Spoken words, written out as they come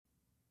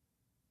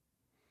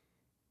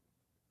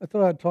I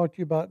thought I'd talk to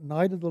you about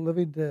Night of the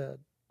Living Dead.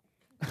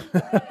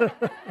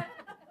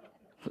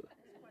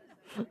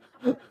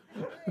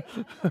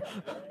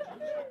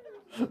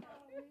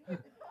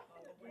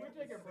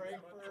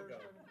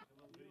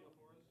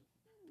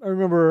 I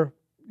remember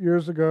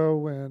years ago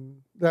when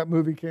that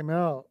movie came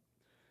out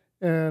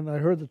and I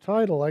heard the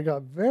title, I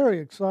got very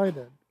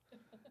excited.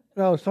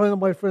 And I was telling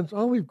my friends,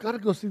 oh, we've got to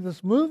go see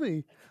this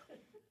movie.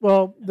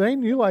 Well, they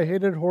knew I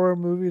hated horror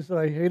movies, that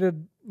I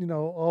hated,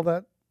 all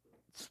that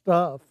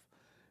stuff.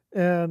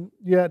 And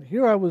yet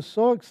here I was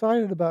so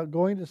excited about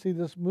going to see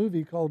this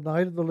movie called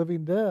Night of the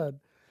Living Dead,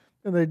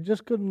 and they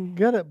just couldn't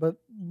get it, but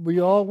we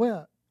all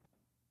went.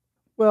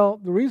 Well,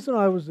 the reason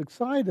I was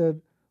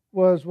excited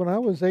was when I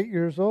was 8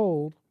 years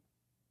old,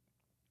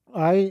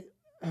 I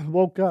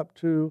woke up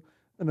to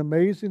an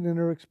amazing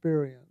inner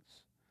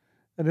experience.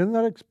 And in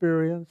that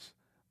experience,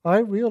 I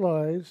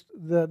realized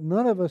that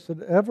none of us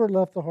had ever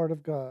left the heart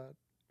of God,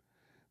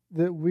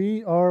 that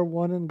we are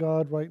one in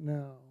God right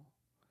now,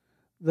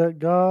 that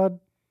God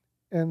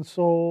and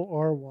soul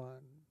are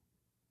one,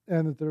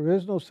 and that there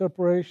is no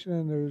separation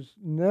and there's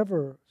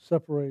never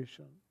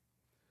separation.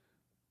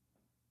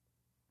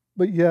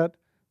 But yet,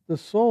 the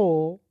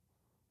soul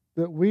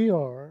that we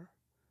are,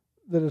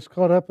 that is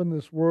caught up in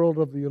this world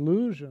of the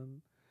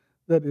illusion,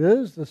 that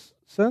is the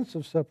sense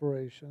of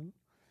separation,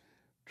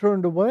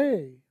 turned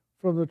away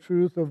from the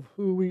truth of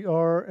who we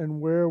are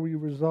and where we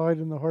reside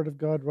in the heart of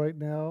God right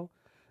now,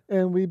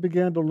 and we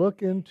began to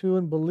look into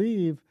and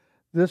believe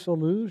this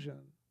illusion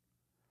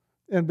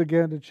and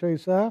began to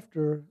chase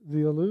after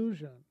the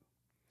illusion.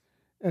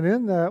 And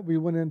in that, we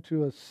went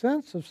into a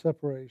sense of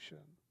separation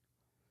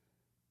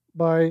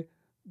by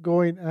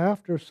going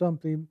after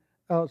something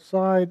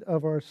outside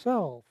of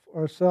ourself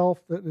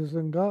that is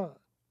in God,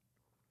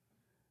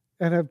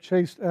 and have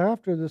chased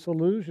after this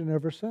illusion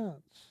ever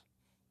since.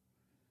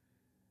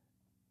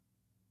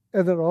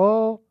 And that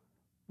all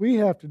we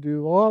have to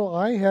do, all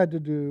I had to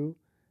do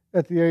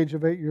at the age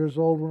of 8 years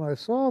old when I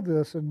saw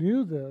this and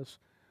knew this,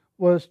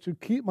 was to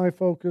keep my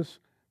focus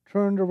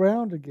turned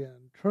around again.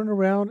 Turn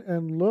around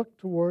and look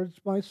towards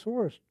my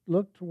source,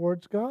 look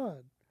towards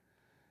God,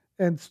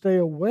 and stay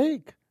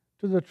awake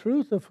to the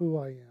truth of who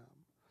I am,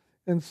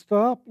 and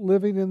stop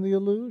living in the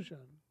illusion.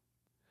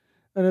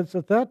 And it's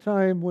at that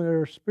time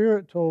where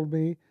Spirit told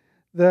me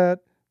that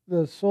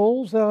the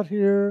souls out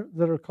here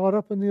that are caught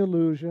up in the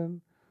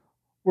illusion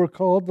were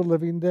called the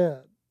living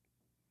dead.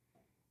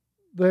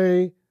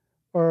 They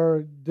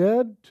are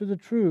dead to the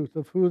truth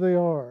of who they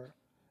are,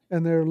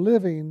 and they're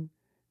living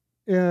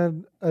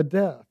in a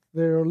death.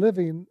 They are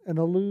living an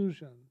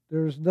illusion.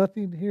 There's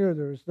nothing here.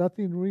 There's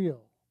nothing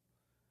real.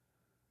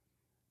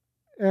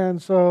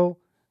 And so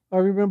I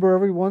remember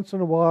every once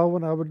in a while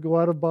when I would go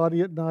out of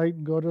body at night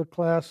and go to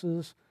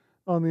classes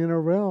on the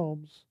inner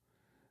realms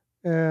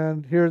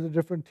and hear the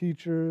different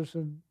teachers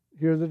and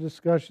hear the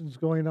discussions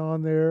going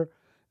on there.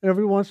 And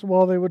every once in a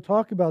while they would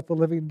talk about the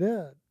living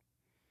dead.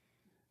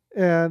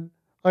 And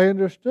I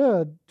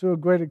understood to a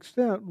great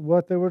extent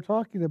what they were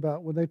talking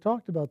about when they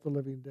talked about the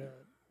living dead.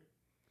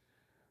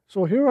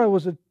 So here I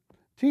was a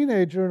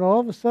teenager, and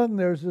all of a sudden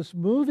there's this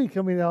movie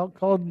coming out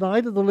called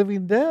Night of the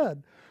Living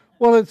Dead.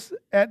 Well, it's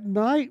at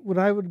night when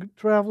I would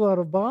travel out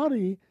of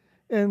body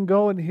and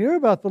go and hear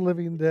about the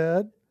living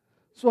dead.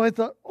 So I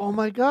thought, oh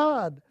my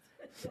God,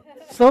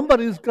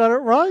 somebody's got it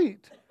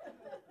right.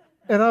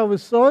 And I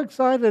was so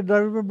excited. I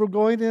remember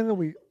going in, and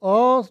we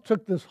all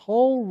took this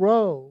whole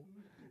row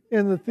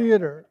in the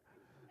theater.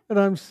 And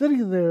I'm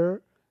sitting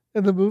there,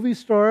 and the movie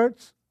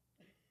starts,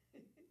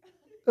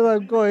 and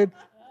I'm going,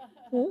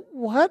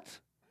 what?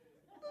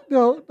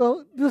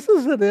 No, this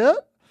isn't it.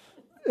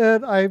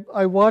 And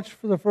I watched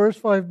for the first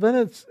 5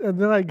 minutes, and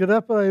then I get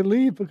up and I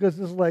leave because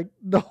it's like,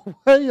 no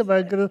way am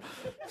I going to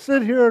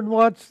sit here and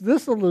watch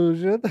this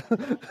illusion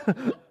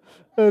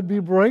and be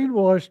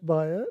brainwashed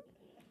by it.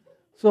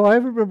 So I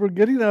remember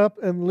getting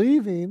up and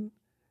leaving,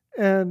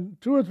 and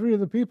 2 or 3 of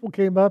the people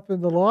came up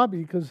in the lobby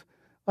because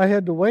I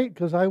had to wait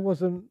because I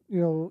wasn't,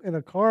 in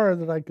a car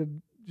that I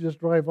could just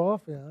drive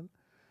off in.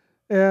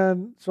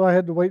 And so I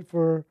had to wait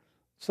for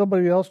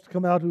somebody else to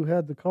come out who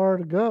had the car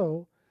to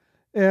go.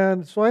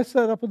 And so I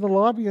sat up in the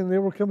lobby, and they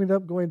were coming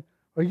up going,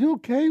 are you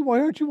okay?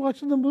 Why aren't you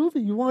watching the movie?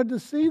 You wanted to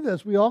see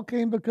this. We all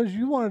came because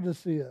you wanted to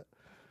see it.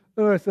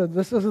 And I said,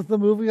 this isn't the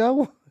movie I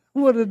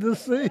wanted to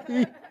see.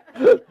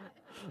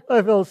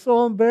 I felt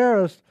so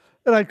embarrassed,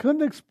 and I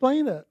couldn't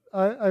explain it.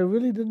 I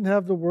really didn't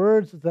have the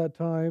words at that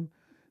time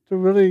to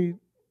really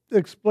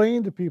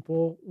explain to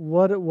people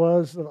what it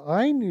was that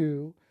I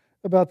knew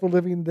about the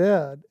living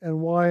dead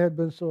and why I had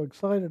been so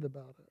excited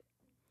about it.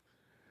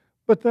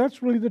 But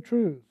that's really the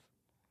truth.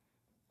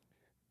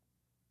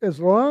 As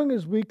long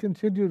as we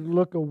continue to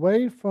look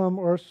away from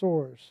our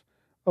source,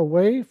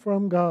 away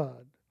from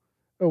God,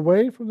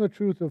 away from the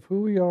truth of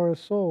who we are as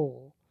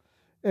soul,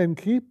 and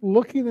keep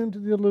looking into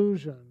the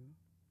illusion,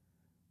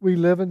 we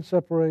live in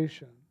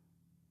separation.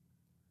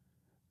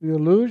 The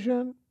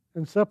illusion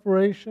and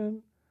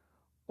separation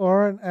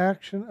are an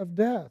action of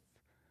death.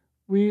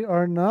 We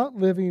are not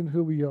living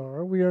who we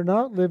are. We are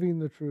not living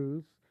the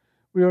truth.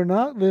 We are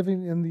not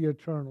living in the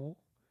eternal,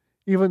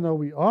 even though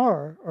we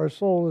are. Our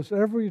soul is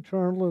ever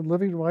eternal and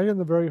living right in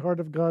the very heart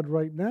of God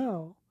right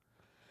now.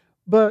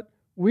 But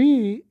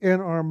we,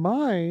 in our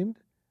mind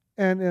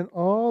and in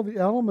all the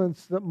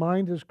elements that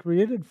mind has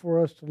created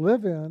for us to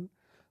live in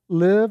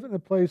a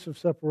place of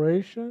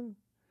separation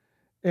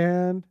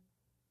and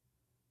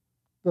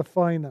the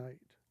finite.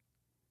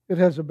 It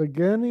has a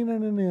beginning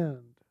and an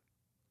end.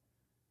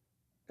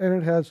 And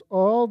it has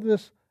all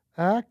this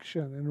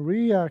action and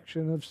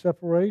reaction of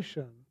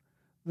separation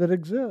that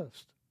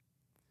exists.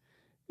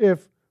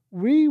 If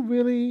we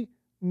really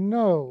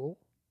know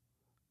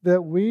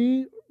that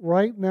we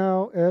right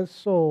now as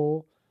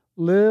soul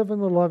live in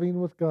the loving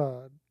with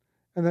God,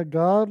 and that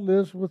God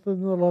lives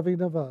within the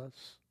loving of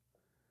us,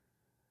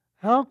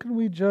 how can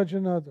we judge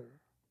another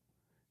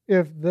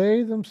if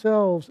they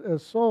themselves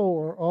as soul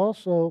are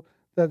also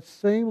that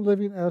same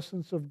living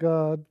essence of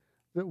God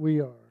that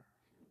we are?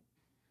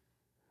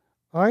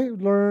 I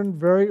learned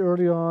very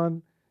early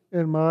on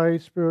in my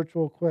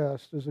spiritual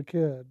quest as a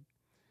kid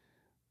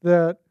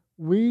that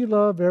we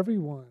love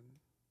everyone.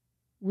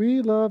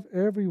 We love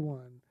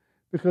everyone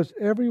because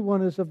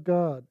everyone is of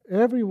God.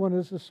 Everyone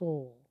is a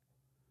soul.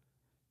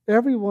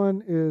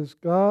 Everyone is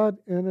God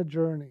in a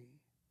journey.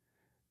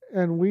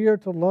 And we are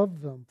to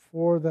love them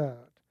for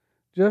that,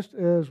 just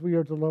as we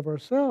are to love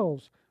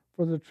ourselves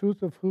for the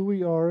truth of who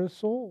we are as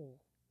soul.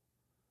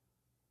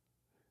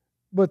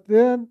 But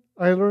then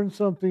I learned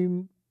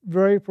something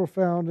very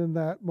profound in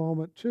that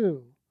moment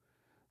too.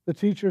 The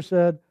teacher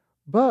said,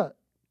 but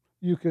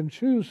you can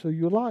choose who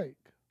you like.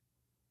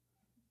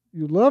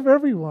 You love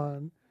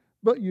everyone,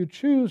 but you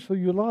choose who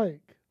you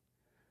like.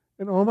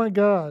 And oh my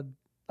God,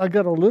 I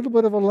got a little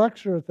bit of a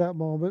lecture at that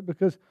moment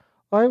because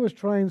I was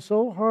trying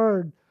so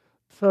hard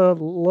to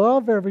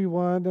love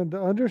everyone and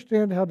to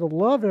understand how to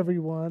love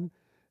everyone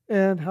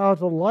and how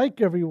to like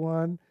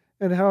everyone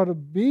and how to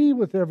be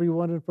with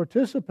everyone and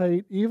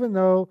participate even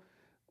though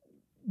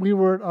we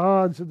were at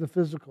odds in the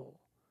physical.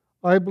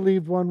 I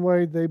believed one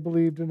way, they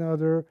believed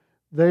another.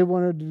 They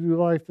wanted to do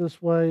life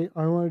this way,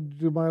 I wanted to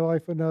do my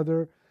life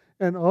another.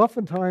 And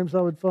oftentimes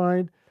I would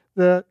find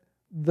that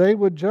they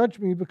would judge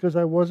me because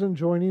I wasn't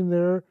joining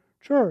their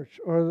church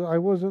or I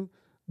wasn't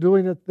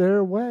doing it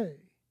their way.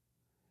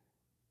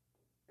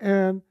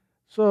 And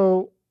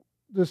so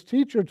this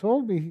teacher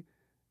told me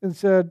and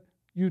said,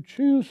 you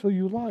choose who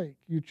you like.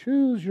 You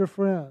choose your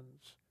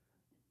friends.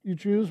 You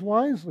choose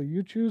wisely.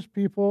 You choose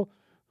people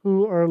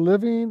who are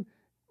living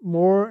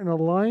more in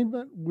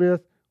alignment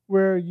with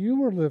where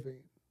you are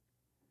living.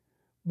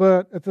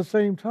 But at the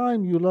same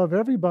time, you love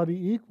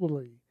everybody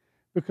equally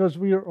because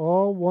we are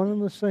all one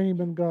and the same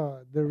in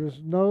God. There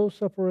is no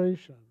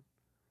separation.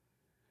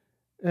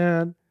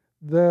 And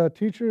the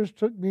teachers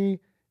took me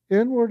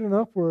inward and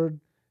upward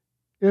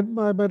in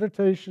my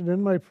meditation,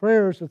 in my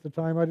prayers at the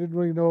time. I didn't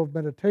really know of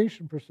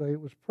meditation per se,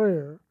 it was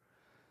prayer.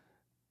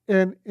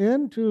 And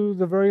into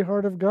the very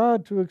heart of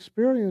God to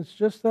experience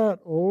just that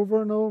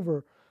over and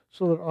over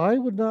so that I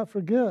would not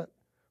forget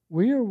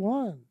we are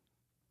one.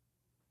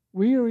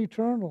 We are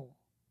eternal.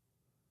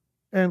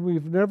 And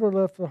we've never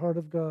left the heart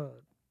of God.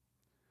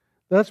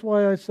 That's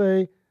why I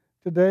say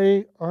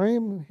today I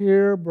am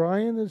here,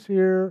 Brian is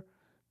here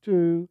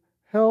to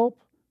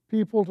help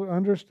people to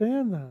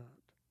understand that.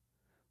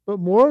 But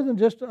more than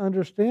just to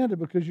understand it,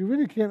 because you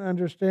really can't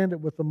understand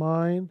it with the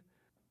mind.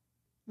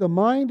 The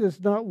mind is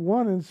not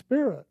one in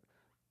spirit.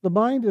 The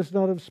mind is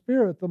not of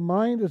spirit. The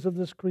mind is of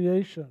this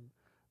creation,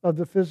 of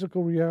the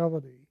physical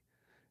reality,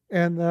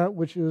 and that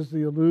which is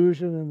the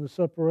illusion and the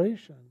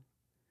separation.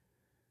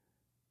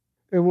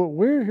 And what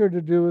we're here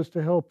to do is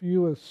to help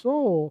you as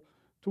soul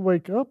to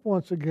wake up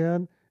once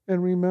again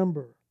and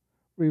remember.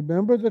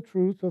 Remember the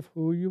truth of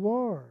who you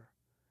are.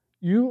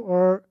 You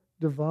are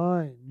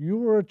divine.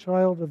 You are a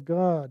child of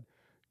God.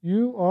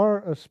 You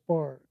are a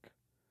spark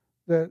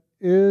that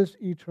is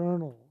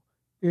eternal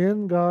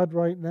in God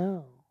right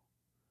now.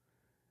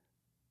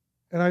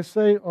 And I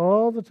say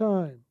all the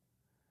time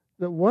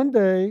that one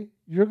day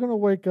you're going to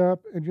wake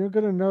up and you're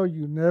going to know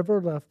you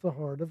never left the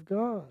heart of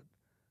God.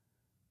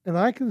 And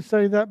I can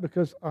say that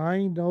because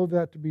I know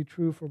that to be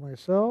true for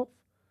myself,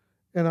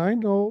 and I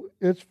know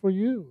it's for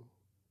you.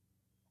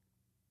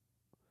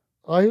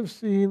 I have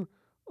seen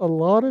a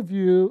lot of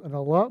you, and a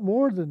lot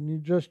more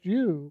than just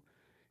you,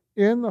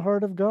 in the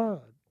heart of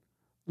God,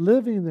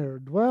 living there,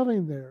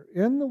 dwelling there,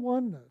 in the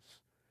oneness.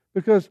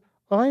 Because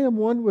I am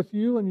one with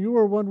you and you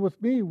are one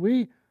with me.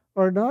 We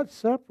are not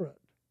separate.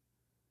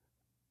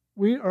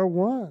 We are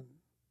one.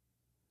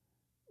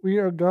 We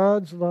are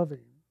God's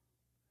loving.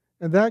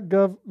 And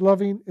that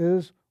loving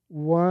is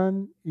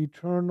one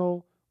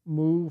eternal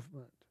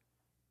movement.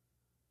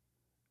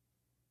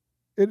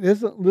 It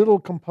isn't little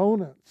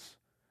components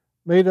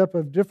made up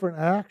of different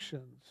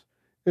actions.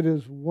 It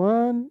is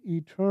one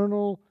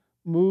eternal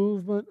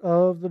movement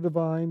of the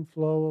divine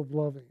flow of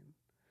loving.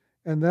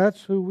 And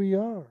that's who we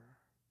are.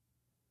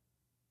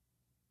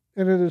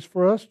 And it is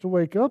for us to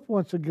wake up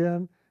once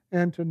again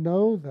and to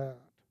know that.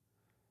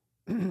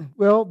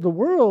 Well, the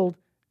world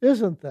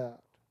isn't that.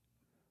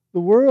 The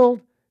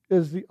world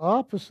is the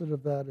opposite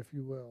of that, if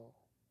you will.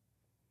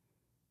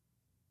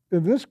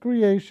 In this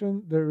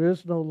creation, there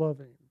is no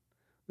loving.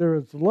 There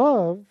is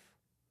love,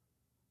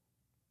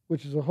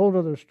 which is a whole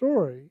other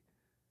story,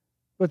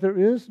 but there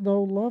is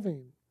no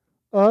loving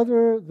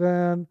other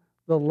than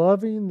the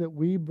loving that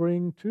we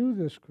bring to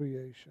this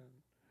creation.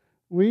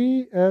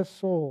 We, as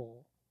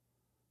soul,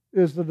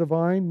 is the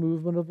divine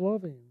movement of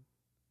loving.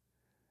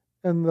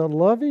 And the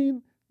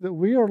loving that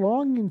we are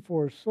longing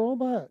for so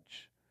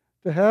much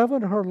to have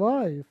in our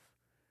life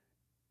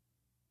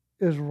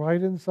is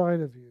right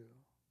inside of you.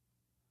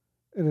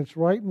 And it's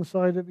right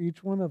inside of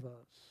each one of us.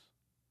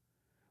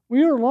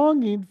 We are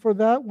longing for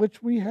that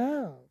which we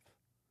have,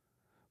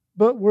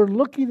 but we're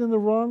looking in the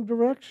wrong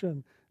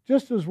direction.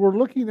 Just as we're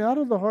looking out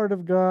of the heart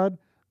of God,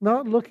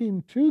 not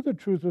looking to the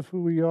truth of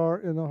who we are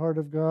in the heart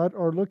of God,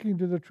 or looking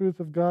to the truth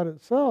of God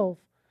itself,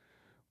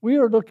 we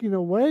are looking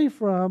away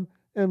from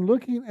and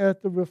looking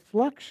at the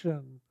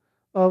reflection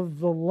of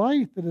the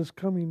light that is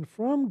coming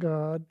from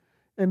God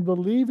and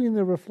believing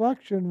the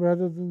reflection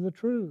rather than the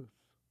truth.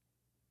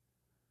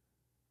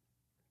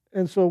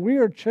 And so we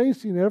are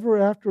chasing ever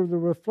after the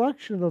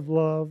reflection of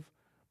love,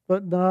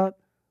 but not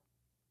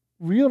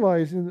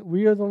realizing that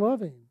we are the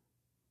loving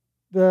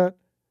that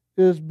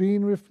is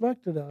being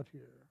reflected out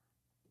here.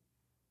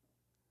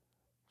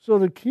 So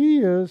the key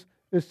is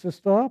to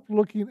stop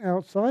looking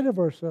outside of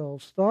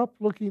ourselves, stop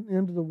looking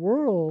into the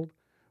world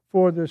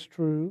for this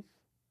truth,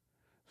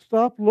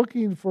 stop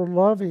looking for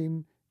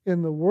loving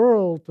in the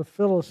world to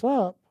fill us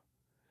up,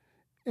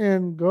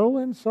 and go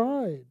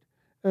inside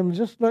and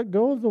just let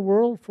go of the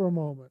world for a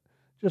moment.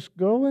 Just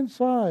go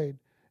inside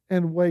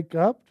and wake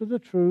up to the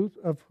truth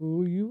of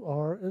who you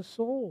are as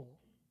soul.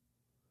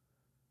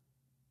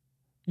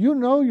 You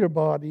know your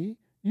body,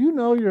 you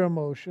know your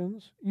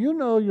emotions, you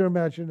know your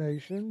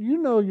imagination, you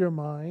know your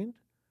mind.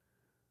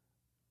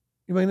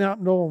 You may not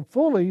know them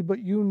fully, but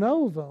you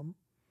know them.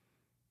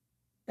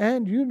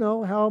 And you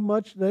know how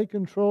much they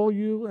control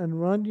you and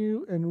run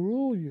you and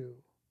rule you.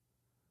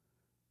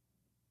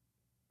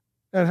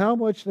 And how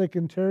much they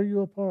can tear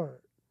you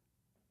apart.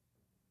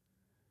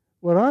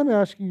 What I'm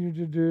asking you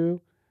to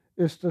do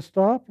is to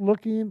stop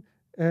looking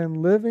and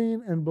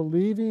living and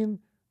believing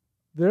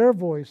their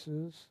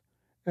voices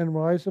and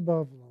rise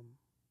above them.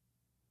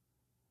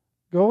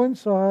 Go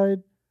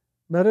inside,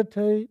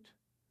 meditate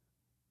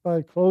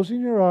by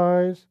closing your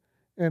eyes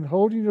and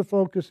holding your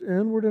focus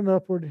inward and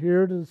upward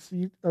here to the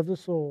seat of the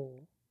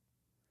soul.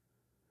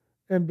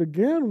 And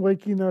begin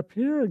waking up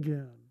here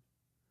again.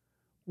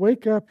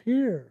 Wake up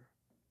here.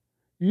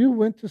 You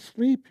went to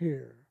sleep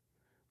here.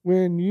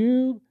 When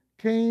you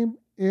came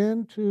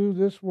into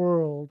this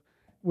world,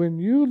 when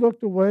you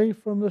looked away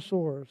from the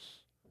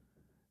source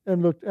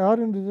and looked out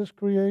into this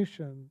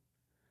creation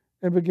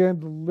and began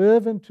to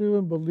live into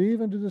and believe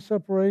into the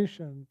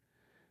separation,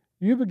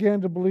 you began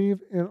to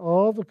believe in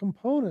all the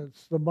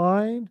components, the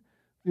mind,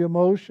 the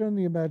emotion,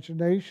 the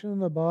imagination,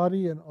 the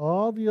body, and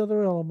all the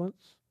other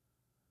elements.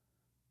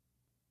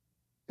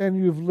 And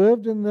you've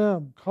lived in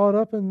them, caught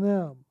up in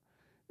them,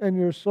 and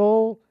your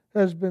soul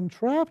has been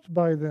trapped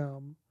by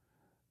them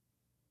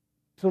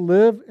to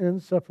live in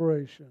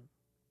separation.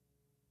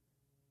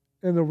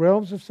 And the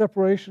realms of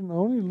separation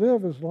only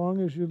live as long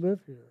as you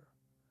live here.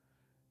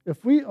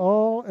 If we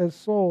all, as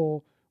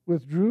soul,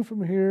 withdrew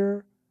from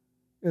here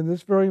in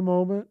this very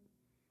moment,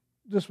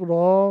 this would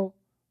all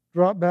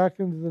drop back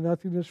into the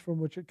nothingness from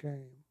which it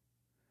came.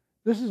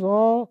 This is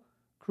all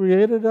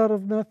created out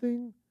of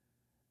nothing,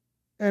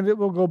 and it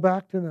will go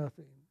back to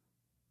nothing.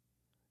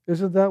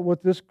 Isn't that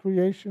what this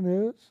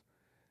creation is?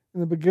 In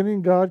the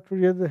beginning, God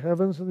created the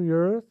heavens and the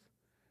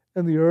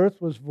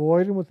earth was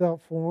void and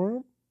without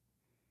form.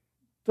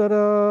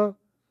 Ta-da!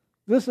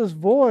 This is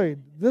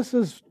void. This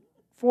is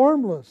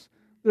formless.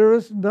 There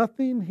is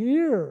nothing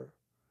here.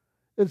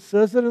 It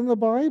says it in the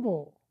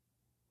Bible.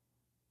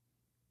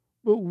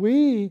 But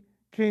we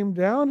came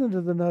down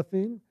into the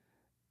nothing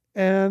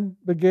and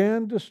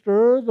began to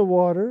stir the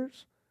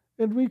waters,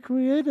 and we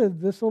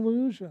created this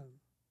illusion.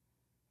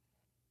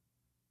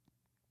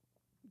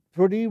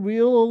 Pretty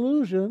real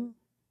illusion,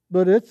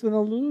 but it's an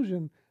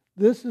illusion.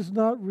 This is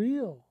not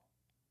real.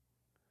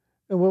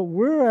 And what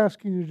we're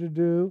asking you to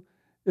do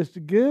is to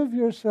give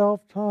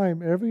yourself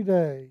time every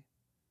day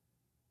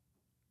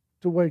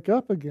to wake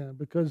up again,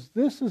 because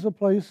this is a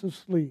place of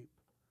sleep.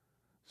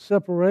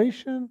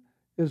 Separation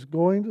is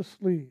going to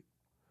sleep.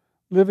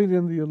 Living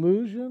in the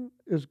illusion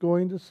is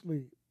going to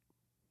sleep.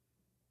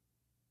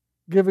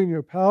 Giving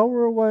your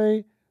power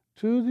away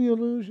to the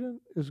illusion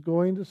is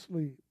going to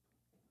sleep.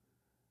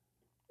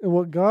 And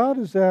what God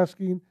is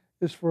asking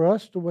is for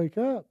us to wake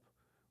up.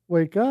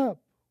 Wake up.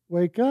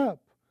 Wake up.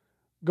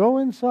 Go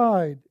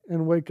inside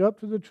and wake up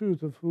to the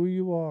truth of who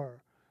you are.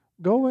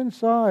 Go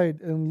inside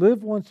and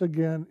live once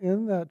again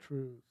in that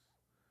truth,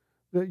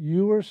 that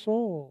you are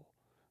soul,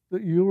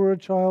 that you are a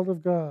child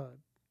of God.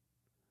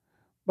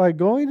 By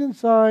going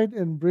inside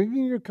and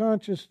bringing your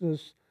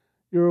consciousness,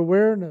 your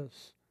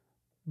awareness,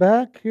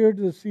 back here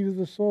to the seat of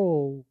the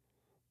soul,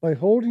 by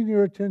holding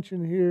your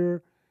attention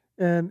here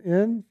and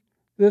in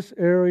this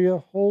area,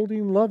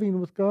 holding loving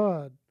with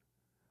God,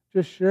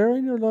 just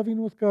sharing your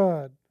loving with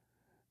God,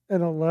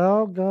 and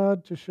allow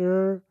God to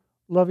share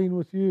loving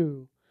with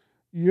you,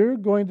 you're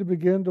going to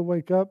begin to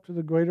wake up to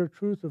the greater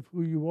truth of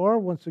who you are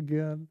once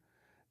again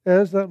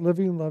as that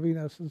living, loving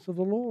essence of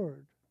the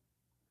Lord.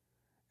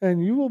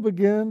 And you will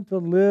begin to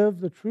live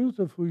the truth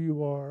of who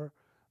you are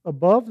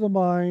above the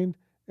mind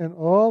and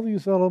all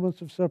these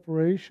elements of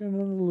separation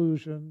and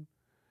illusion,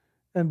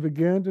 and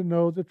begin to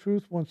know the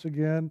truth once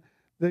again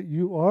that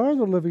you are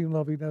the living,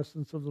 loving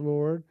essence of the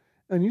Lord,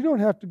 and you don't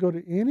have to go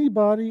to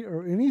anybody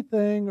or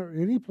anything or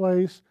any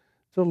place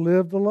to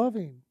live the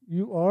loving.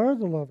 You are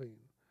the loving.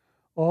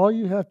 All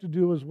you have to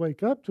do is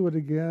wake up to it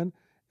again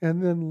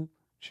and then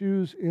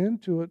choose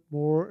into it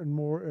more and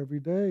more every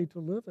day to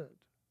live it.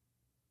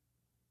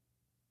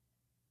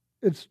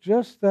 It's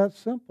just that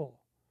simple.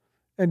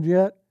 And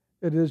yet,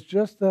 it is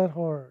just that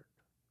hard.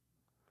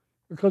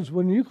 Because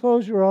when you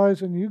close your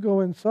eyes and you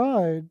go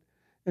inside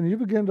and you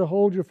begin to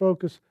hold your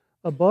focus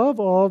above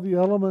all the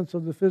elements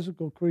of the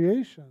physical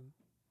creation,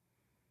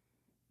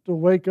 to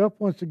wake up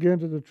once again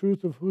to the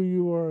truth of who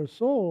you are as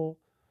soul,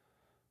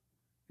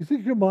 you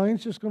think your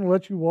mind's just going to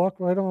let you walk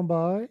right on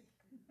by?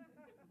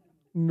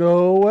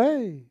 No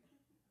way.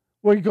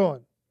 Where are you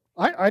going?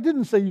 I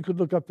didn't say you could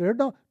look up there.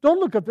 No, don't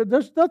look up there.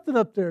 There's nothing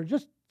up there.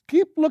 Just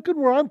keep looking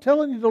where I'm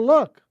telling you to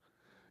look.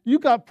 You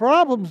got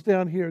problems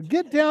down here.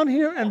 Get down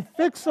here and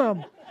fix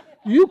them.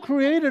 You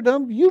created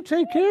them. You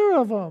take care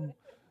of them.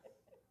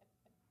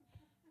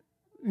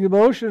 The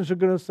emotions are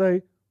going to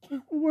say,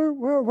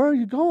 where are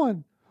you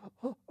going?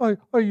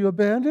 Are you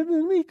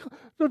abandoning me?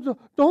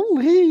 Don't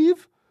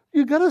leave.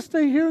 You got to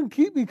stay here and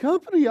keep me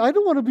company. I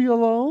don't want to be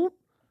alone.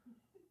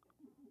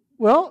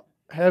 Well,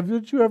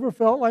 haven't you ever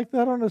felt like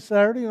that on a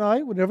Saturday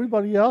night when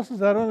everybody else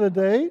is out on a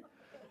date?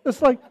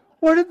 It's like,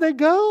 where did they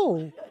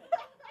go?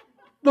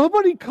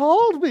 Nobody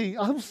called me.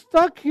 I'm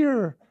stuck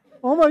here.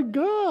 Oh my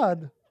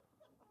God.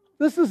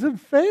 This isn't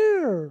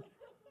fair.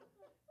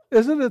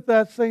 Isn't it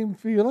that same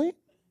feeling?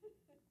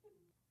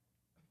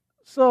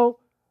 So,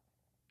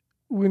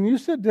 when you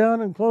sit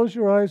down and close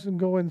your eyes and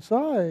go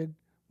inside,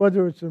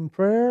 whether it's in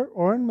prayer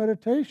or in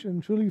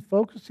meditation, truly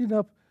focusing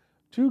up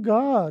to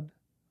God,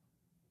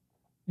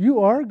 you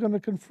are going to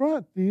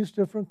confront these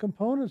different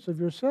components of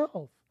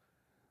yourself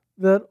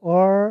that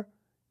are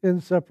in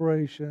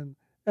separation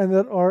and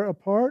that are a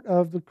part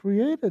of the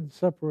created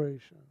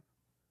separation.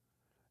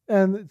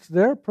 And it's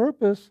their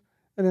purpose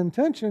and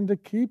intention to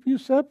keep you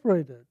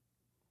separated.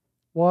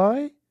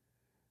 Why?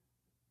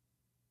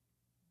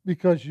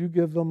 Because you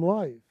give them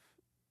life.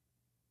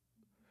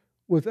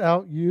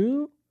 Without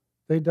you,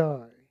 they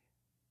die.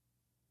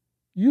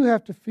 You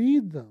have to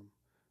feed them.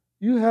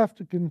 You have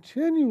to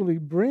continually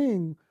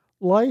bring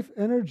life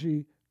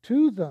energy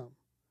to them.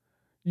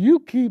 You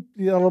keep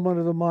the element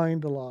of the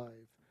mind alive.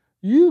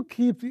 You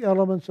keep the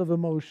elements of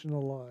emotion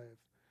alive.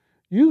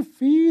 You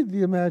feed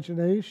the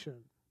imagination.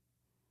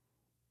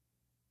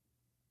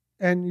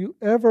 And you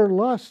ever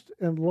lust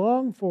and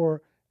long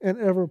for and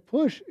ever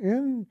push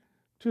into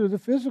the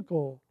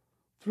physical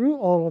through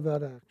all of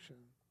that action.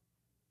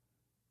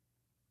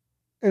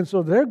 And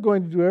so they're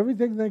going to do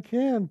everything they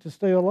can to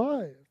stay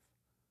alive.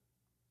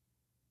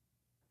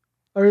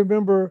 I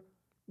remember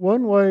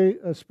one way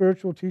a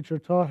spiritual teacher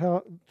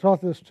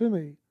taught this to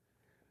me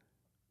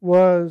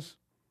was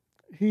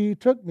he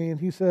took me and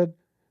he said,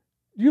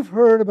 "You've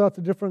heard about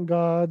the different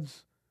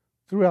gods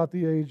throughout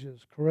the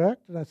ages,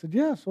 correct?" And I said,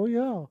 "Yes, oh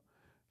yeah." And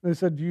they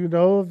said, "Do you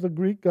know of the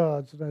Greek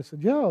gods?" And I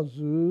said, "Yeah,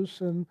 Zeus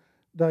and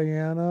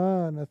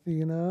Diana and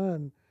Athena."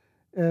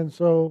 And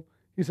so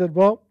he said,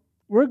 "Well,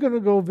 we're going to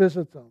go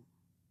visit them."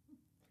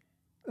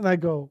 And I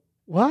go,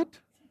 "What?"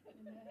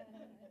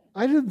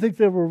 I didn't think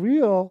they were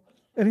real.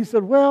 And he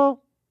said,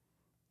 "Well,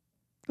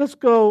 let's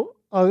go.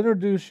 I'll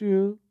introduce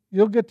you.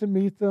 You'll get to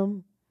meet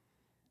them.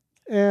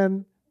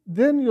 And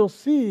then you'll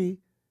see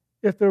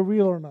if they're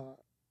real or not."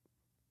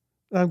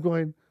 And I'm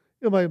going,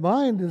 in my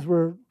mind, as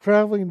we're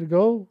traveling to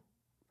go,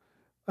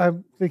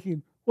 I'm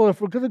thinking, well,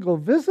 if we're going to go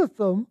visit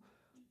them,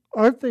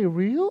 aren't they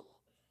real?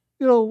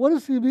 What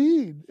does he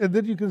mean? And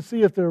then you can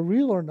see if they're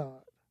real or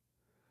not.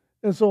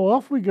 And so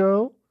off we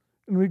go,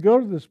 and we go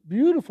to this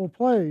beautiful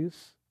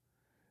place.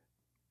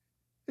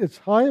 It's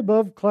high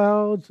above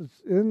clouds.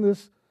 It's in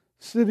this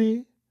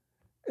city.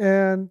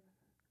 And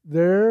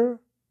there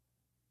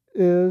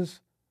is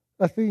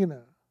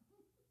Athena.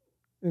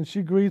 And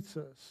she greets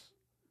us.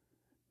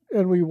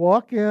 And we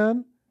walk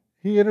in.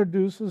 He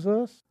introduces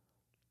us.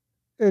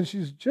 And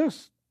she's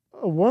just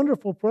a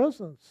wonderful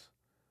presence.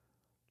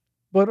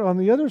 But on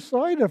the other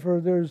side of her,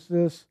 there's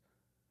this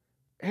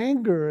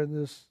anger and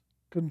this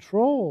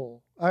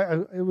control.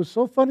 It was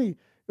so funny.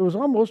 It was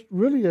almost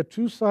really a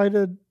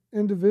two-sided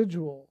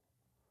individual.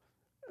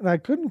 And I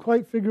couldn't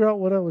quite figure out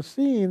what I was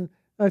seeing.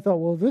 I thought,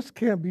 well, this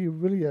can't be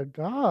really a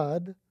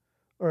god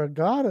or a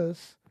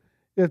goddess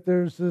if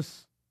there's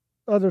this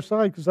other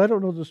side, because I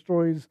don't know the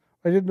stories.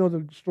 I didn't know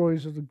the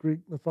stories of the Greek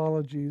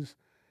mythologies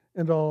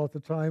and all at the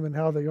time and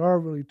how they are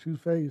really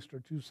two-faced or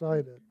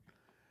two-sided.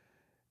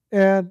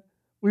 And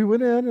we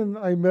went in and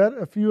I met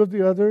a few of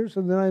the others,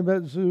 and then I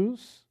met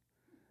Zeus.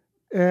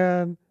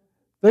 And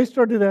they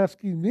started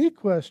asking me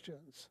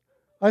questions.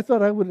 I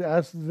thought I would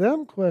ask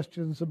them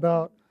questions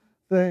about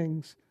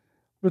things,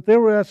 but they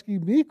were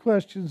asking me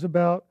questions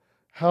about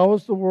how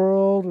is the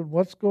world and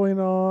what's going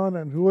on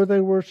and who are they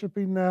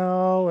worshiping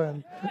now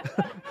and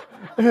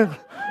and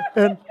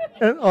and,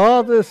 and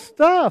all this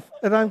stuff.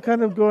 And I'm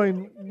kind of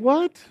going,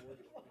 what?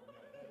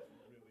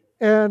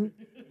 And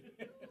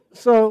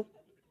so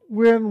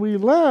when we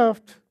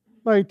left,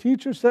 my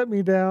teacher set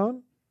me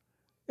down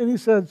and he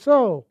said,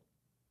 so,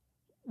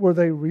 were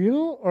they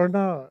real or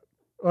not?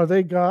 Are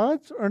they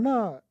gods or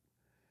not?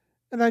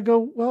 And I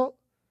go, well,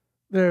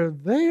 they're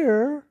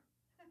there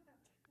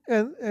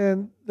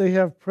and they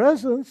have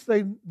presence.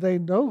 They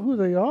know who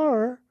they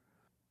are.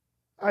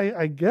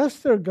 I guess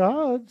they're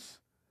gods.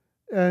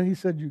 And he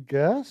said, you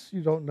guess?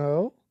 You don't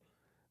know?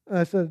 And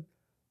I said,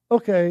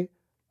 okay,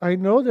 I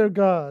know they're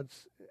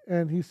gods.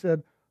 And he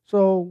said,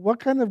 so what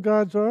kind of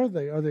gods are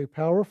they? Are they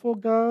powerful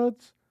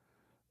gods?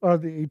 Are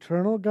they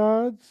eternal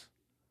gods?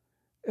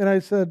 And I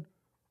said,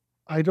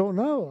 I don't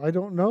know. I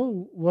don't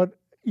know what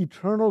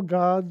eternal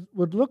God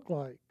would look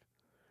like.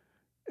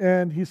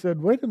 And he said,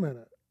 wait a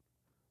minute.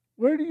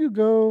 Where do you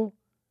go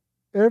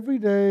every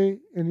day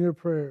in your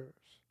prayers?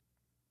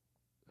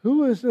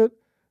 Who is it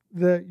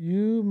that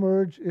you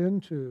merge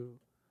into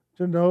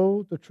to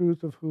know the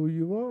truth of who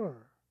you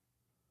are?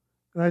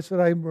 And I said,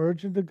 I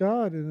merge into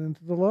God and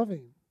into the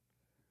loving.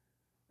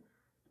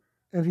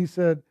 And he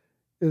said,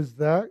 is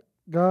that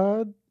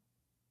God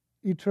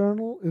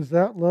eternal? Is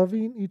that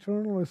loving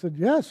eternal? I said,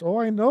 yes. Oh,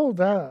 I know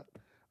that.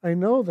 I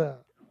know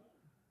that.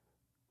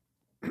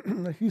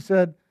 He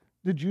said,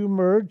 did you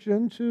merge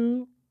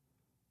into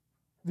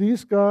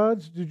these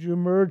gods? Did you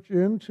merge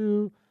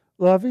into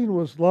loving?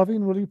 Was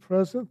loving really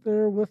present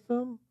there with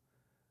them?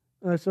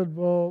 And I said,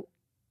 well,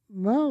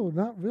 no,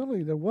 not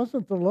really. There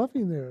wasn't the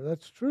loving there.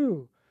 That's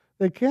true.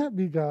 They can't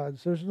be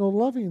gods. There's no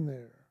loving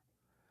there.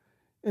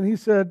 And he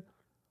said,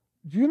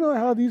 do you know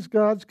how these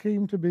gods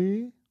came to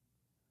be?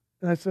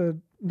 And I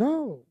said,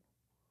 no.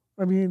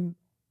 I mean,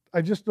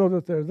 I just know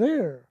that they're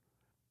there.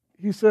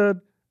 He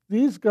said,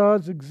 these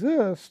gods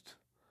exist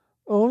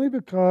only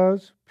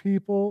because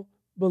people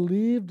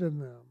believed in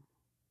them.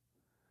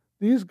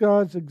 These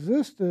gods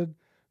existed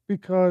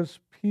because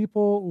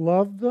people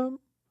loved them,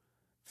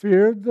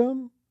 feared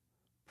them,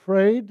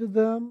 prayed to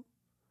them,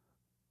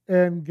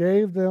 and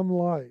gave them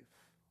life.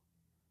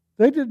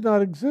 They did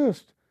not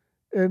exist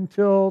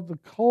until the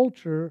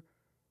culture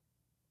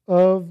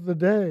of the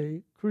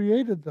day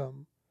created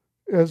them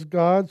as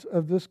gods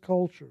of this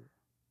culture.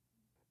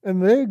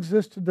 And they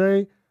exist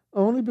today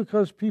only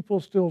because people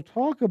still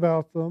talk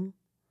about them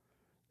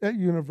at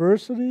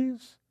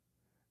universities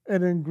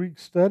and in Greek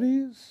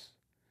studies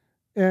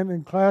and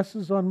in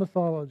classes on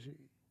mythology.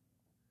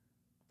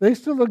 They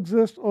still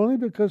exist only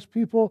because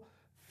people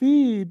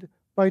feed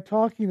by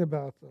talking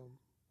about them.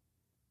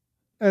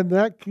 And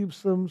that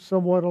keeps them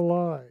somewhat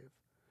alive.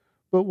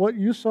 But what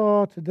you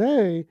saw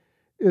today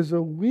is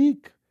a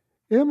weak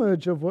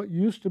image of what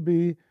used to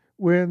be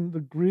when the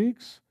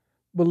Greeks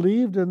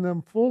believed in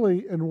them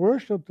fully and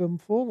worshiped them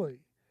fully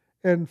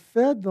and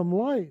fed them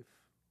life.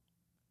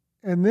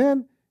 And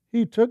then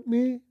he took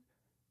me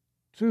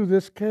to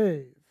this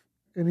cave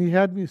and he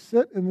had me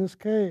sit in this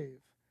cave.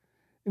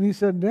 And he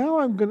said, now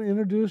I'm going to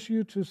introduce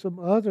you to some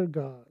other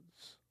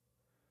gods.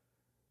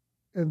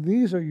 And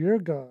these are your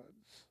gods.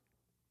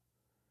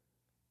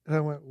 And I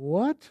went,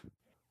 what?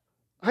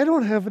 I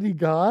don't have any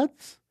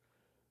gods.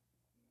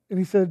 And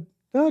he said,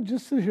 no,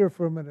 just sit here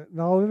for a minute and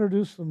I'll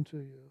introduce them to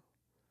you.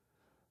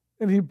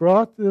 And he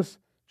brought this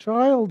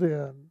child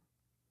in.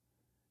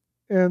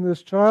 And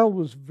this child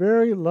was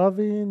very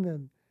loving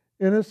and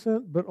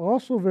innocent, but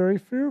also very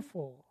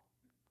fearful.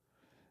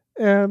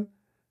 And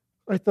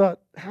I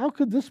thought, how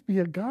could this be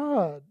a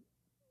god?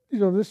 You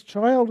know, this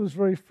child is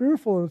very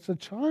fearful, and it's a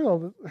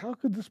child. How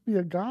could this be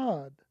a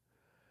god?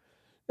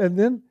 And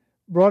then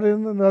brought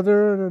in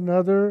another and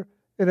another,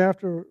 and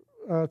after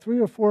 3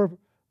 or 4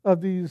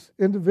 of these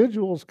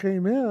individuals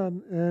came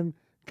in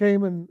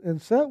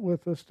and sat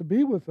with us to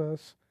be with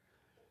us,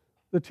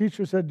 the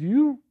teacher said, do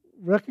you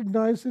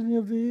recognize any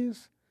of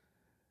these?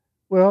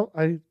 Well,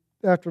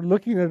 after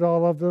looking at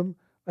all of them,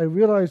 I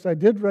realized I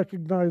did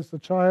recognize the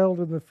child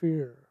and the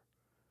fear.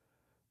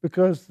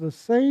 Because the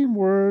same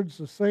words,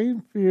 the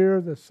same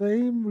fear, the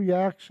same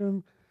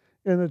reaction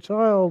in the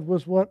child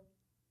was what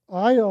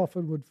I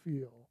often would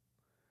feel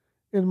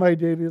in my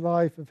daily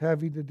life of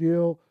having to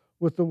deal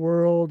with the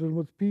world and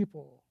with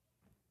people.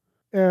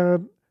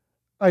 And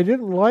I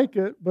didn't like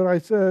it, but I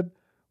said,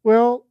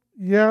 well,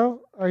 yeah,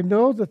 I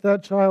know that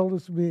that child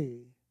is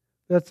me.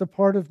 That's a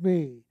part of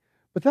me.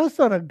 But that's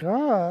not a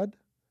God.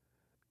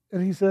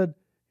 And he said,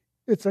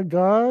 it's a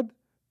God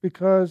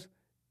because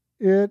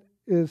it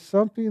is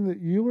something that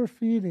you are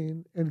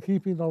feeding and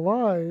keeping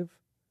alive,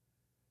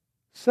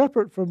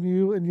 separate from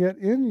you and yet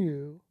in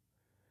you.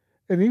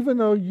 And even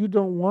though you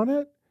don't want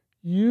it,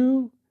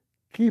 you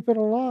keep it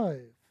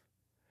alive.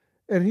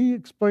 And he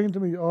explained to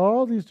me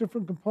all these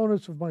different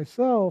components of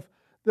myself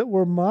that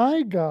were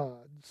my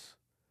gods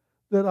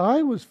that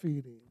I was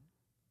feeding.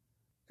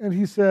 And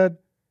he said,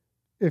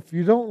 if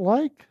you don't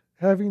like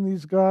having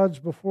these gods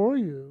before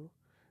you.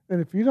 And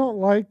if you don't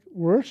like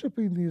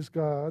worshiping these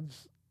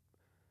gods,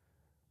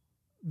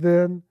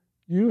 then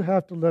you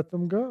have to let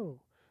them go.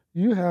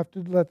 You have to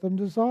let them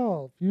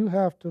dissolve. You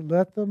have to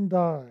let them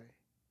die.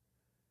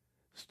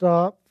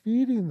 Stop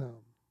feeding them.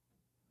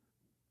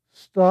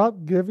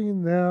 Stop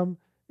giving them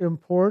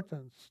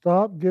importance.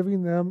 Stop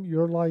giving them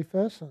your life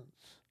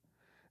essence.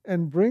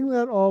 And bring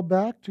that all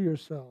back to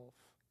yourself.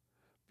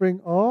 Bring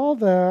all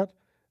that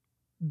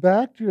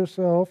back to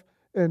yourself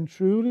and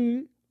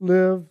truly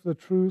live the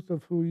truth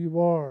of who you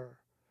are.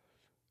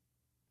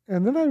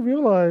 And then I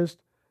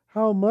realized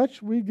how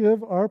much we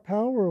give our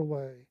power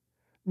away,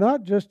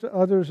 not just to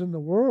others in the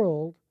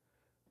world,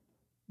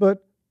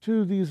 but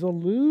to these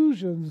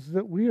illusions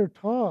that we are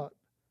taught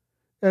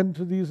and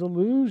to these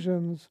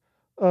illusions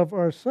of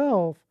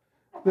ourself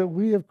that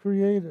we have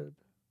created.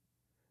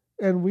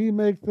 And we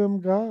make them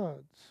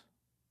gods.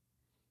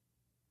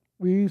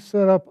 We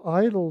set up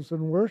idols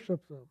and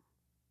worship them.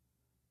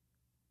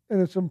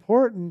 And it's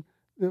important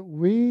that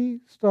we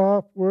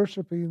stop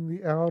worshiping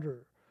the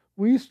outer.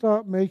 We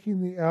stop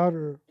making the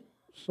outer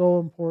so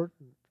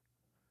important.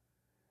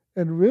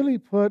 And really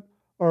put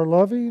our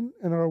loving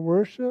and our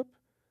worship,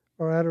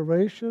 our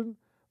adoration,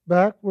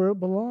 back where it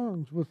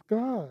belongs, with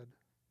God,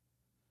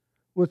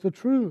 with the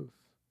truth.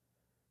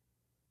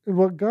 And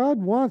what God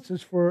wants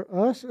is for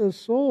us as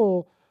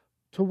soul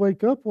to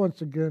wake up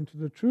once again to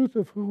the truth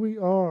of who we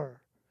are,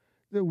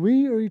 that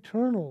we are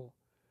eternal,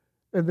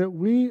 and that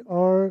we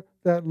are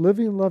that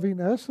living, loving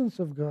essence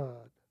of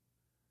God,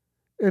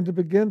 and to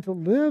begin to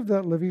live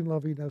that living,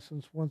 loving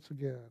essence once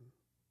again.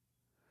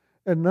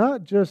 And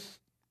not just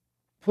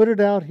put it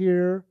out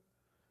here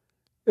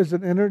as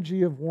an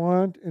energy of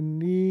want and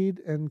need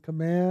and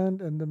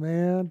command and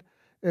demand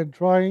and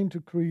trying to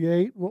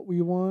create what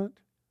we want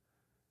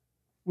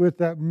with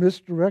that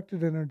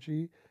misdirected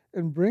energy,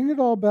 and bring it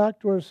all back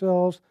to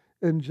ourselves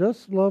and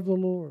just love the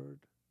Lord.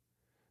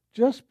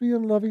 Just be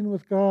in loving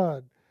with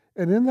God.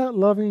 And in that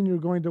loving, you're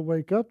going to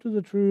wake up to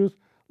the truth,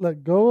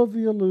 let go of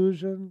the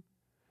illusion,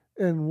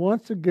 and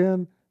once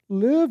again,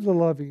 live the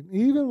loving,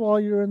 even while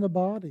you're in the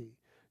body.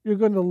 You're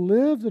going to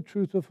live the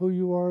truth of who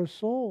you are as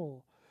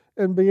soul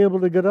and be able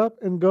to get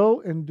up and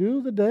go and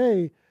do the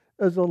day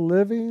as a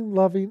living,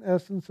 loving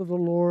essence of the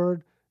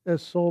Lord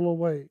as soul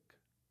awake.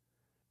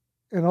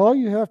 And all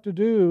you have to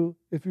do,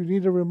 if you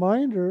need a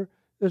reminder,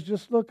 is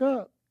just look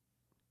up.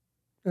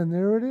 And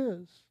there it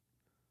is.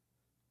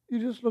 You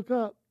just look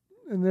up,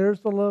 and there's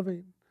the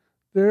loving.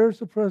 There's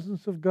the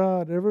presence of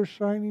God ever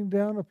shining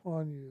down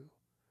upon you.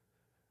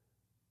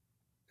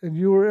 And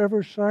you are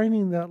ever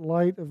shining that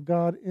light of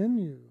God in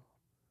you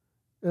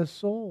as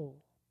soul.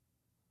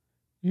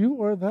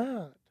 You are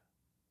that.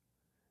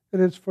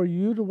 And it's for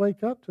you to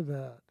wake up to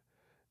that.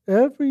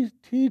 Every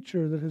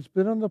teacher that has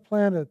been on the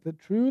planet that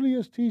truly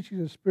is teaching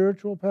a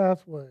spiritual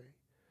pathway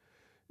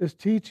is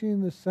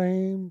teaching the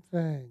same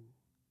thing.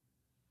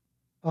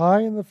 I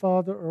and the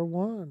Father are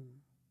one.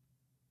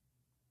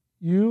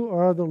 You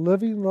are the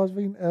living,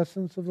 loving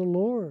essence of the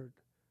Lord.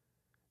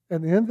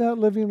 And in that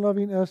living,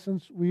 loving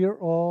essence, we are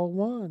all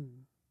one.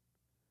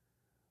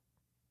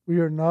 We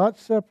are not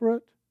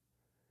separate.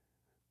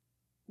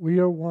 We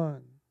are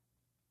one.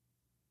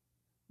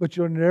 But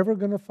you're never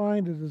going to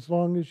find it as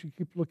long as you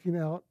keep looking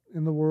out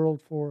in the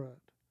world for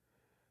it.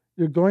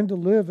 You're going to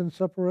live in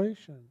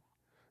separation.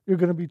 You're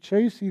going to be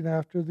chasing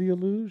after the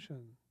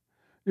illusion.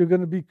 You're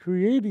going to be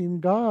creating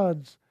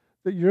gods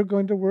that you're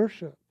going to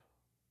worship,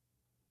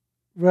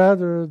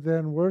 rather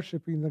than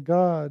worshiping the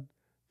God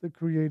that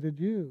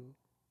created you.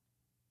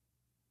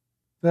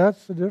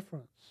 That's the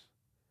difference.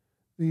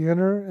 The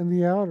inner and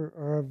the outer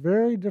are a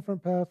very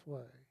different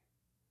pathway.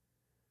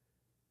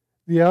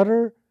 The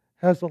outer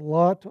has a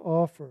lot to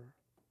offer.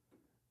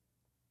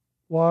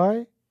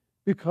 Why?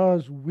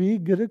 Because we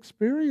get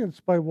experience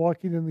by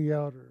walking in the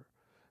outer.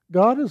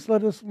 God has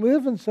let us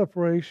live in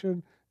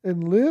separation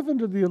and live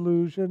into the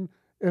illusion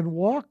and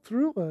walk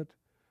through it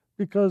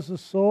because the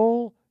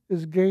soul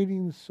is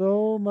gaining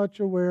so much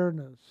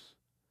awareness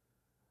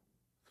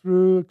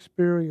through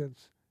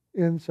experience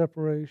in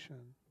separation.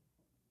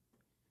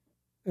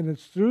 And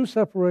it's through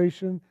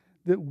separation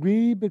that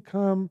we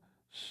become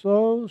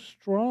so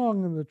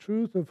strong in the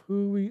truth of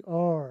who we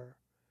are,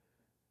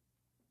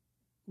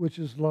 which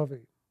is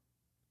loving.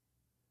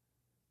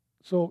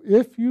 So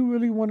if you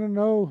really want to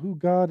know who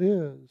God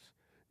is,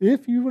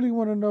 if you really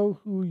want to know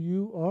who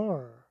you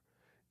are,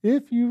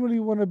 if you really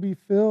want to be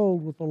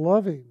filled with the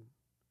loving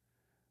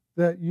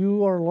that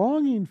you are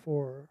longing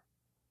for,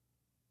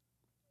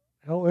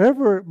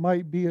 however it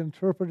might be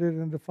interpreted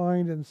and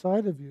defined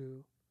inside of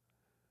you,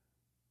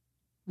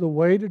 the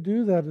way to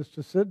do that is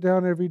to sit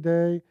down every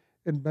day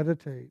and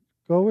meditate.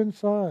 Go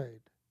inside.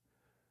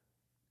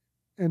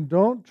 And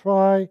don't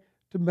try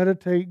to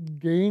meditate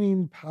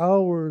gaining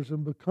powers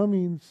and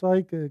becoming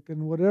psychic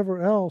and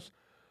whatever else.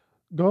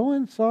 Go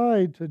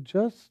inside to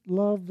just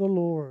love the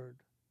Lord.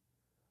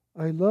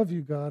 I love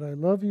you, God. I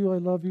love you, I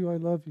love you, I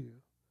love you.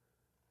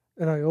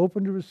 And I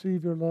open to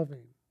receive your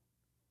loving.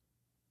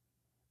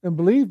 And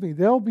believe me,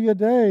 there'll be a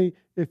day,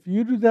 if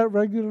you do that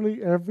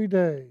regularly every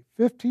day,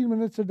 15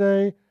 minutes a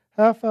day,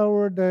 half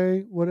hour a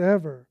day,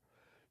 whatever.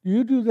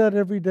 You do that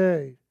every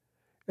day.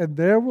 And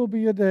there will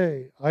be a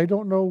day. I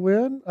don't know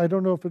when. I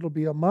don't know if it'll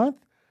be a month,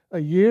 a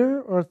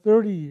year, or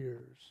 30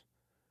 years.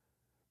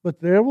 But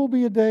there will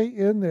be a day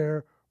in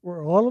there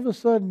where all of a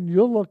sudden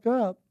you'll look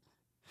up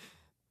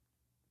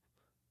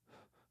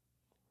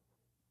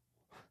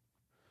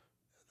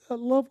that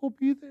love will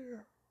be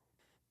there.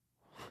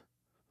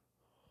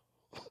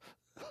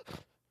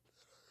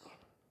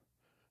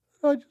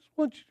 I just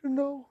want you to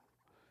know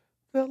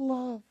that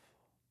love.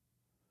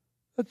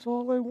 That's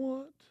all I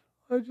want.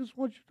 I just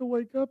want you to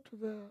wake up to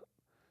that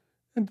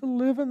and to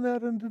live in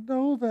that and to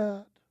know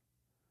that.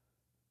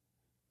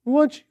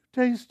 Once you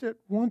taste it,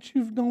 once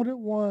you've known it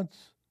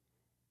once,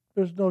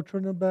 there's no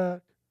turning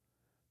back,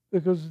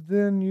 because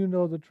then you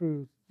know the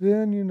truth.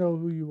 Then you know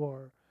who you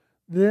are.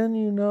 Then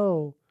you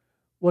know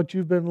what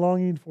you've been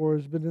longing for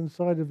has been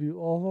inside of you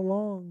all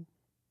along.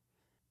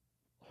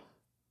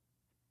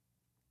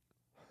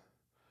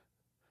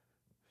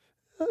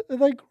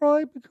 And I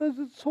cry because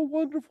it's so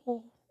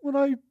wonderful when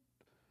I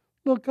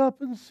look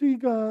up and see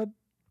God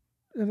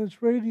and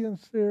His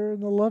radiance there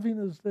and the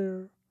lovingness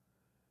there.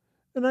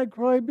 And I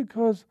cry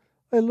because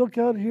I look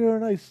out here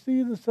and I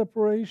see the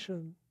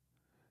separation,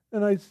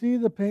 and I see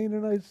the pain,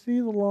 and I see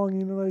the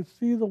longing, and I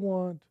see the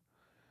want.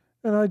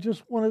 And I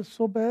just want it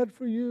so bad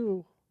for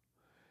you.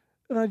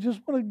 And I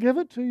just want to give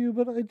it to you,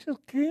 but I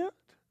just can't,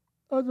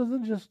 other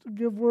than just to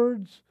give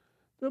words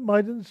that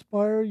might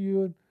inspire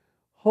you in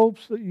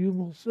hopes that you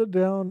will sit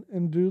down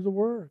and do the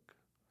work.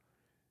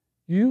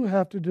 You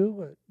have to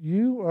do it.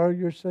 You are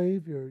your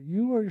Savior.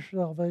 You are your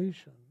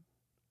salvation.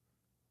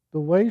 The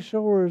way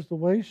shower is the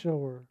way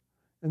shower,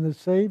 and the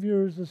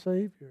Savior is the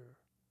Savior.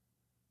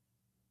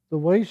 The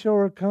way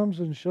shower comes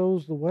and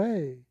shows the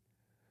way,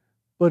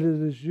 but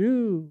it is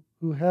you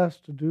who has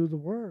to do the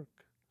work.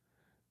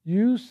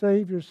 You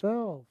save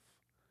yourself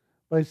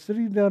by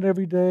sitting down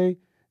every day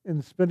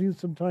and spending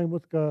some time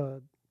with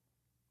God.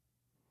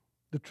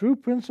 The true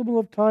principle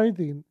of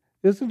tithing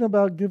isn't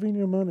about giving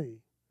your money.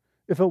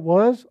 If it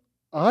was,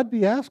 I'd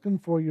be asking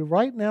for you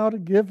right now to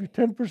give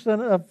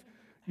 10% of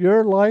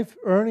your life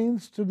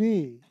earnings to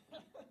me.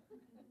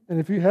 And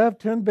if you have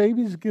 10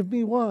 babies, give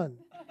me one.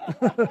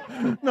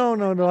 No,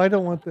 I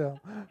don't want them.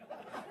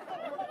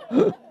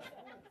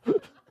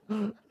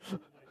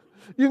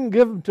 You can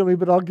give them to me,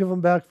 but I'll give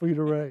them back for you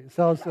to raise.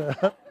 How's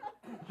that?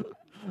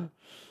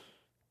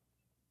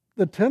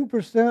 The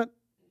 10%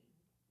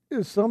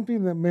 is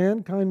something that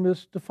mankind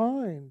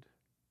misdefined.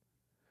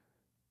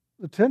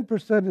 The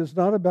 10% is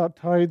not about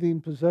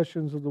tithing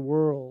possessions of the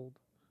world.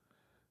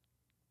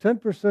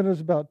 10%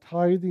 is about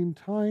tithing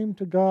time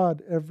to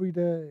God every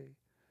day.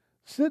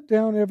 Sit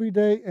down every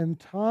day and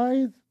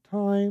tithe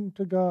time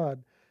to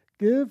God.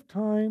 Give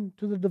time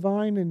to the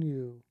divine in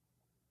you.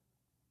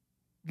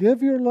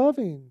 Give your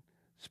loving.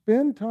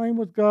 Spend time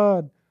with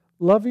God,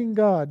 loving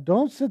God.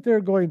 Don't sit there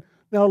going,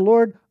 now,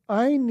 Lord,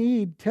 I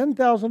need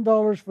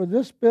 $10,000 for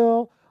this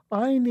bill.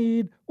 Why don't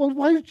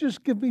you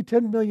just give me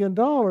 $10 million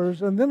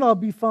and then I'll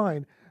be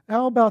fine?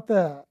 How about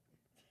that?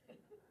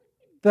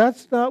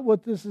 That's not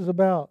what this is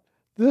about.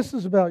 This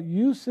is about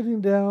you sitting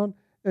down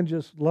and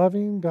just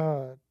loving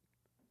God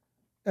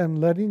and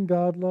letting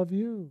God love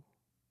you.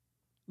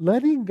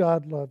 Letting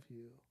God love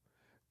you.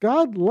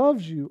 God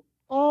loves you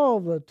all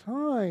the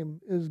time,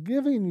 is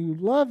giving you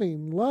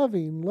loving.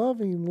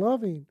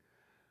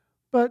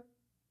 But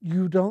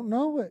you don't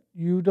know it.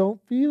 You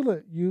don't feel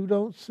it. You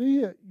don't see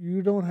it.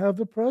 You don't have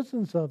the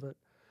presence of it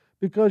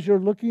because you're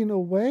looking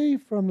away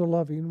from the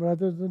loving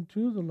rather than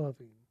to the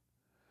loving.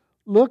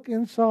 Look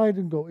inside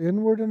and go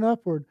inward and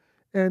upward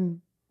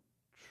and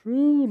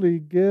truly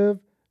give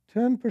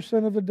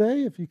 10% of the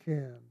day if you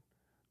can.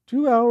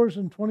 2 hours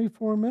and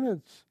 24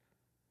 minutes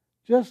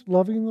just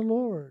loving the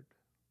Lord.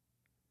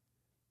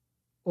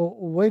 Oh,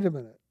 wait a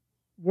minute.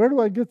 Where do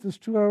I get this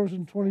 2 hours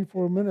and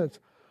 24 minutes?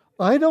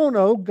 I don't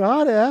know.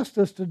 God asked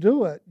us to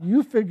do it.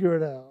 You figure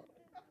it out.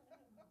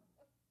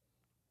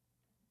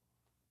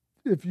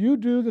 If you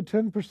do the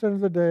 10%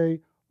 of the day,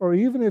 or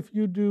even if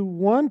you do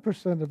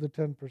 1% of the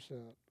 10%,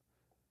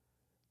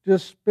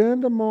 just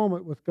spend a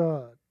moment with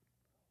God,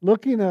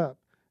 looking up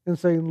and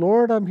saying,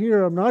 Lord, I'm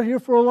here. I'm not here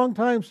for a long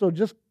time, so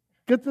just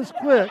get this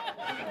quick.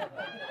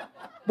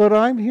 But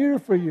I'm here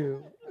for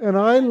you, and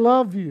I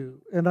love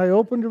you, and I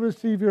open to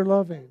receive your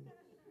loving.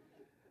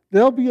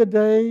 There'll be a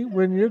day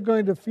when you're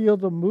going to feel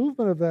the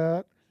movement of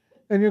that,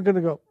 and you're going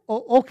to go,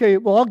 oh, okay,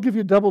 well, I'll give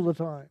you double the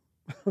time.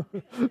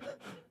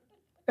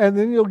 And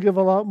then you'll give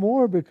a lot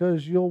more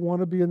because you'll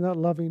want to be in that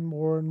loving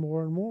more and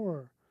more and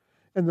more.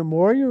 And the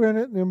more you're in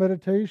it in your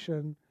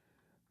meditation,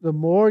 the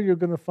more you're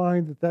going to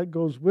find that that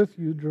goes with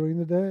you during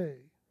the day.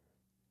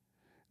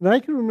 And I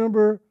can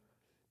remember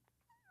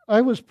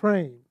I was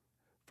praying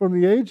from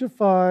the age of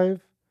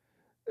 5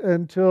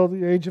 until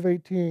the age of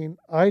 18.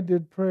 I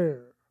did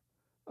prayer.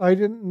 I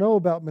didn't know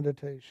about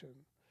meditation.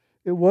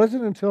 It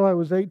wasn't until I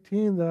was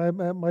 18 that I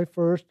met my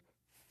first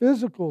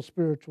physical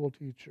spiritual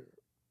teacher.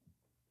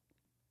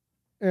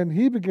 And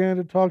he began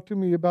to talk to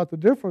me about the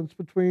difference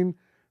between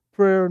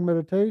prayer and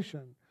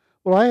meditation.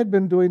 Well, I had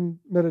been doing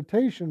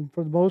meditation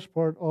for the most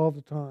part all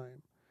the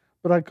time,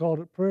 but I called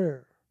it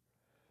prayer.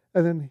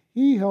 And then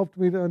he helped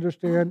me to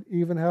understand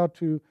even how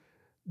to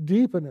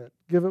deepen it,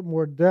 give it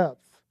more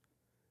depth.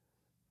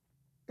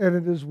 And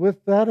it is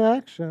with that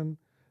action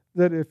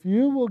that if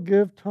you will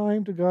give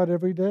time to God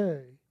every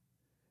day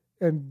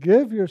and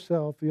give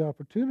yourself the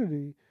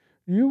opportunity,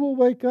 you will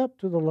wake up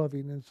to the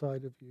loving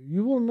inside of you.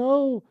 You will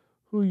know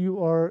who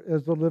you are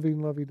as the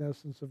living, loving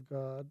essence of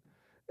God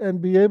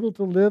and be able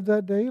to live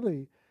that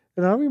daily.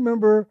 And I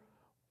remember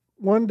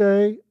one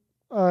day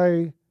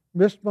I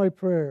missed my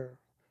prayer.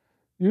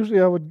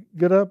 Usually I would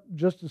get up,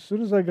 just as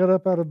soon as I got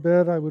up out of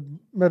bed, I would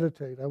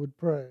meditate, I would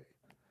pray.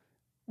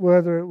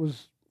 Whether it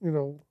was,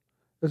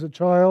 as a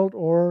child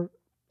or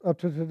up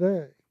to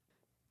today.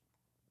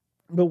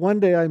 But one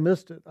day I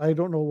missed it. I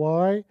don't know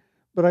why,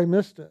 but I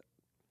missed it.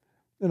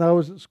 And I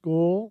was at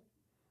school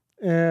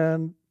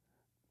and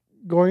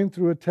going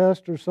through a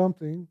test or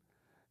something,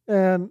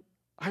 and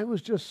I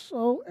was just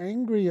so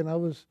angry, and I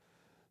was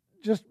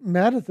just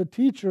mad at the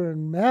teacher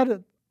and mad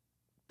at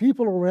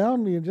people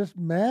around me and just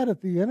mad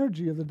at the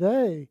energy of the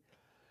day.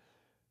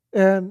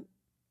 And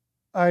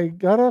I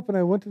got up and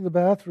I went to the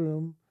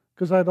bathroom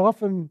because I'd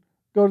often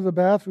go to the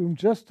bathroom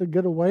just to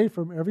get away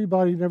from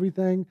everybody and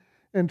everything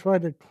and try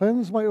to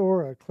cleanse my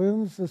aura,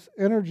 cleanse this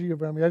energy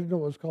around me. I didn't know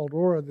it was called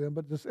aura then,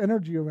 but this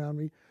energy around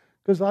me,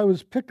 because I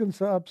was picking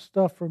up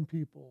stuff from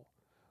people.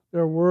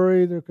 Their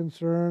worry, their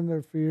concern,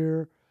 their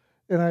fear,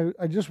 and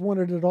I just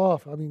wanted it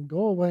off. I mean,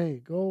 go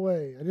away, go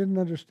away. I didn't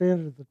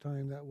understand it at the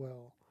time that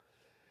well.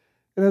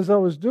 And as I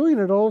was doing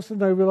it, all of a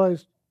sudden I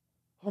realized,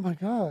 oh my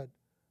God,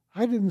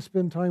 I didn't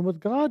spend time with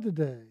God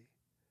today.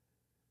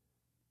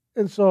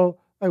 And so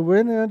I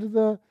went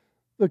into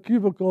the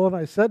cubicle and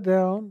I sat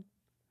down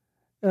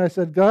and I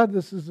said, God,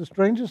 this is the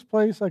strangest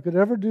place I could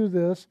ever do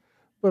this,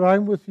 but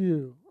I'm with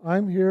you.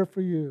 I'm here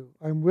for you.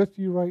 I'm with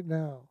you right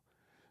now.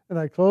 And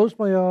I closed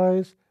my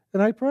eyes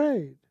and I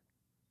prayed.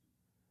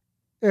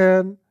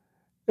 And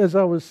as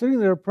I was sitting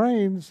there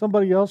praying,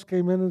 somebody else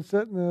came in and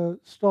sat in the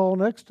stall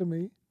next to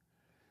me.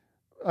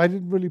 I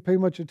didn't really pay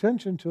much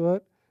attention to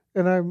it.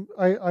 And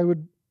I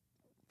would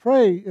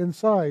pray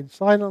inside,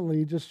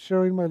 silently, just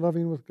sharing my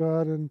loving with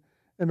God and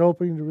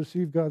opening to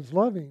receive God's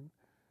loving.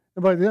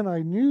 And by then I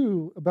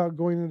knew about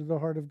going into the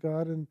heart of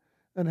God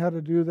and how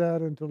to do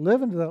that and to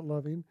live into that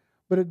loving,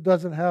 but it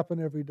doesn't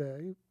happen every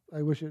day.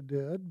 I wish it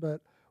did,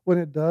 but when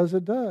it does,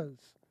 it does.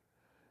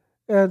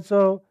 And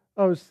so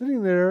I was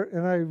sitting there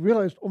and I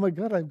realized, oh my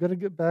God, I've got to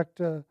get back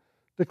to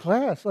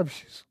class.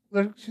 She's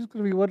going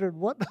to be wondering,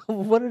 what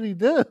did he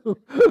do?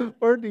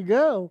 Where did he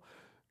go?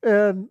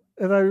 And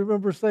I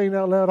remember saying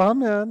out loud,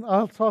 I'm in.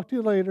 I'll talk to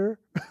you later.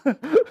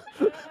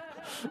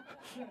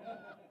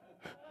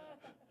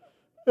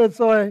 And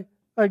so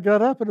I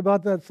got up, and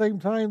about that same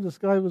time, this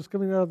guy was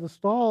coming out of the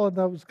stall, and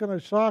I was kind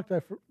of shocked.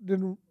 I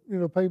didn't,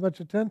 pay much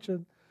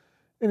attention.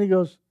 And he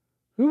goes,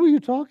 who were you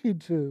talking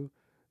to?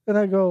 And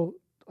I go,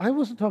 I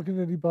wasn't talking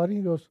to anybody.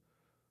 He goes,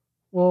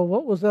 well,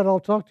 what was that? I'll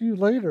talk to you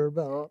later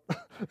about.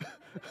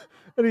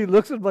 And he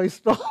looks at my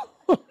stall.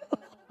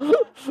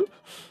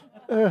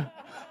 And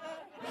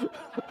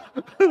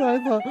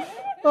I thought,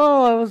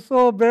 oh, I was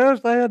so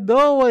embarrassed. I had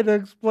no way to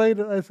explain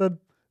it. I said,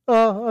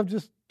 I'm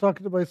just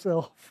talking to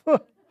myself.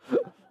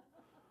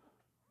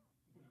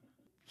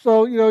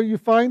 So, you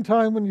find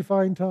time when you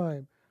find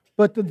time.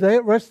 But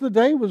the rest of the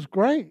day was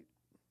great.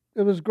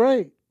 It was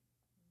great.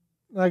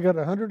 I got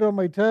 100 on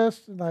my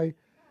test, and I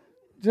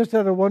just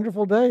had a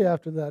wonderful day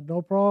after that,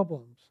 no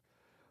problems.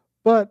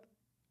 But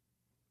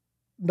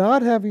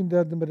not having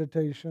done the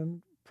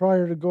meditation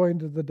prior to going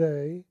to the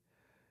day,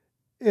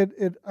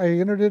 I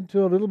entered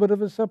into a little bit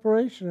of a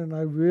separation, and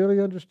I really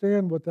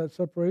understand what that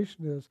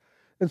separation is.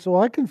 And so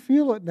I can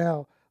feel it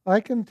now.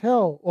 I can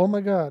tell, oh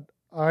my God,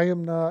 I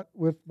am not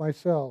with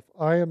myself.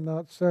 I am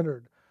not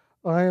centered.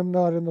 I am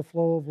not in the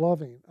flow of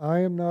loving. I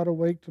am not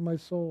awake to my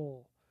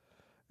soul.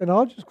 And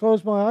I'll just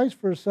close my eyes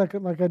for a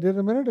second like I did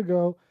a minute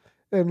ago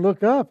and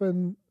look up.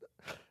 And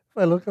if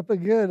I look up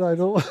again, I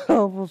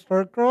will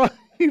start crying.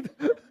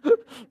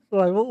 So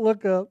I won't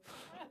look up.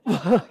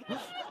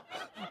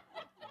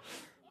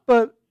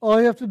 But all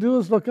I have to do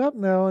is look up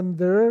now, and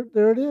there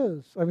it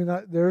is. I mean,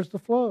 there's the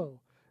flow.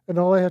 And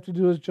all I have to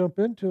do is jump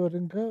into it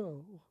and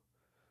go.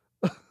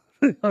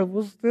 I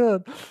almost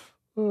did.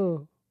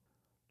 Oh.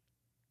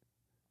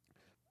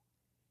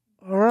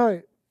 All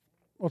right.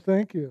 Well,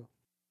 thank you.